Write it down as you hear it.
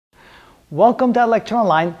Welcome to that lecture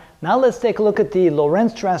online. Now let's take a look at the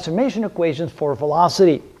Lorentz transformation equations for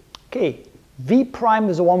velocity. Okay, v prime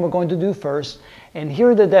is the one we're going to do first, and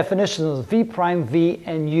here are the definitions of v prime, v,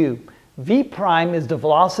 and u. V prime is the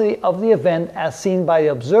velocity of the event as seen by the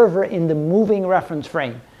observer in the moving reference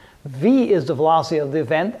frame. V is the velocity of the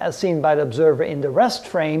event as seen by the observer in the rest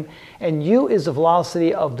frame, and u is the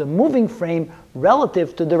velocity of the moving frame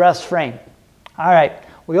relative to the rest frame. All right.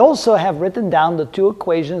 We also have written down the two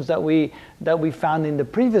equations that we found in the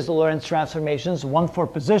previous Lorentz transformations, one for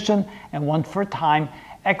position and one for time.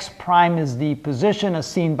 X prime is the position as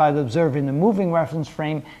seen by the observer in the moving reference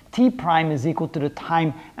frame. T prime is equal to the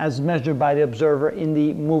time as measured by the observer in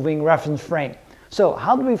the moving reference frame. So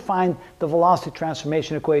how do we find the velocity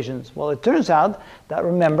transformation equations? Well, it turns out that,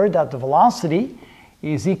 remember, that the velocity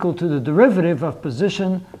is equal to the derivative of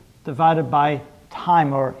position divided by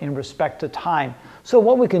time, or in respect to time. So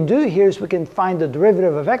what we can do here is we can find the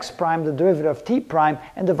derivative of x prime, the derivative of t prime,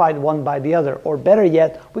 and divide one by the other. Or better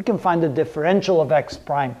yet, we can find the differential of x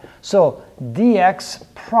prime. So dx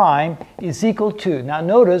prime is equal to, now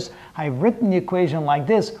notice I've written the equation like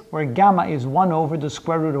this, where gamma is 1 over the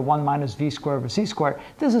square root of 1 minus v squared over c squared.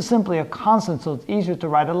 This is simply a constant, so it's easier to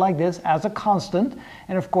write it like this, as a constant.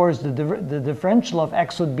 And of course, the differential of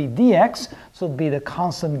x would be dx, so it would be the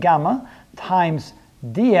constant gamma, times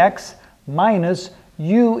dx minus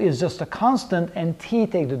u is just a constant, and t,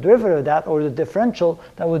 take the derivative of that, or the differential,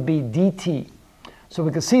 that would be dt. So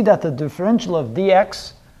we can see that the differential of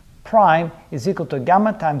dx prime is equal to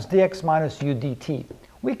gamma times dx minus u dt.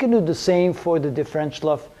 We can do the same for the differential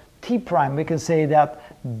of t prime. We can say that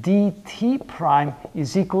dt prime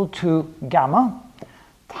is equal to gamma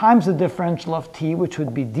times the differential of t, which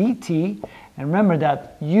would be dt. And remember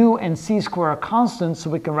that u and c squared are constants, so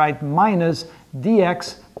we can write minus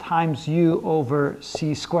dx times u over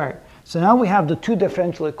c squared. So now we have the two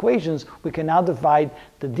differential equations. We can now divide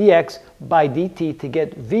the dx by dt to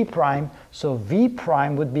get v prime. So v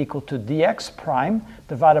prime would be equal to dx prime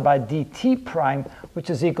divided by dt prime, which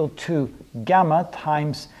is equal to gamma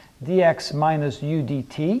times dx minus u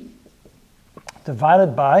dt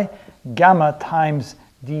divided by gamma times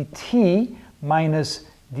dt minus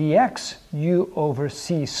dx u over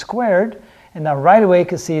c squared. And now right away you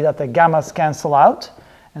can see that the gammas cancel out.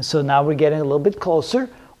 And so now we're getting a little bit closer.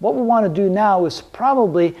 What we want to do now is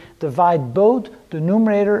probably divide both the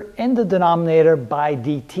numerator and the denominator by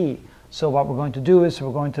dt. So what we're going to do is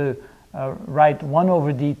we're going to write 1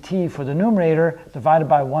 over dt for the numerator divided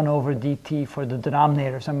by 1 over dt for the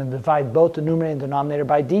denominator. So I'm going to divide both the numerator and denominator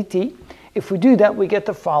by dt. If we do that, we get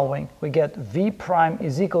the following. We get v prime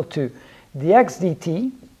is equal to dx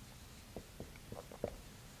dt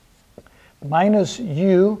minus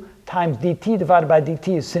u times dt divided by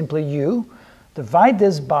dt is simply u. Divide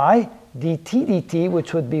this by dt dt,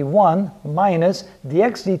 which would be 1, minus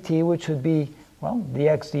dx dt, which would be, well,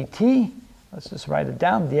 dx dt, let's just write it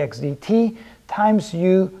down, dx dt times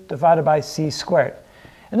u divided by c squared.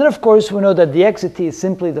 And then, of course, we know that dx dt is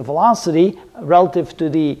simply the velocity relative to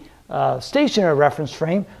the stationary reference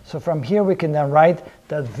frame. So from here we can then write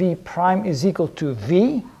that v prime is equal to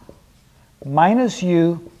v minus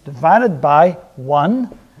u divided by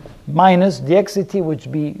 1 minus dx dt, which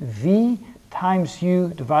would be v times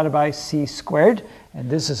u divided by c squared. And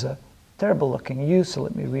this is a terrible looking u, so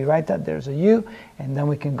let me rewrite that. There's a u, and then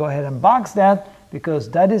we can go ahead and box that, because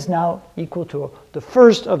that is now equal to the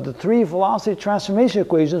first of the three velocity transformation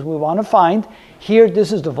equations we want to find. Here,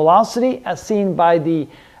 this is the velocity as seen by the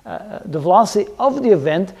velocity of the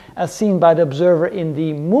event as seen by the observer in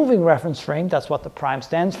the moving reference frame, that's what the prime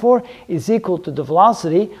stands for, is equal to the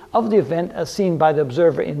velocity of the event as seen by the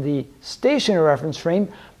observer in the stationary reference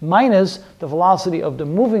frame minus the velocity of the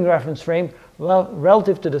moving reference frame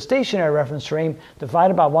relative to the stationary reference frame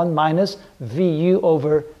divided by 1 minus vu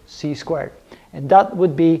over c squared. And that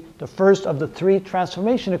would be the first of the three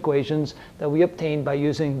transformation equations that we obtained by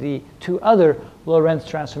using the two other Lorentz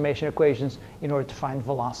transformation equations in order to find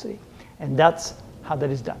velocity. And that's how that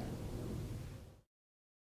is done.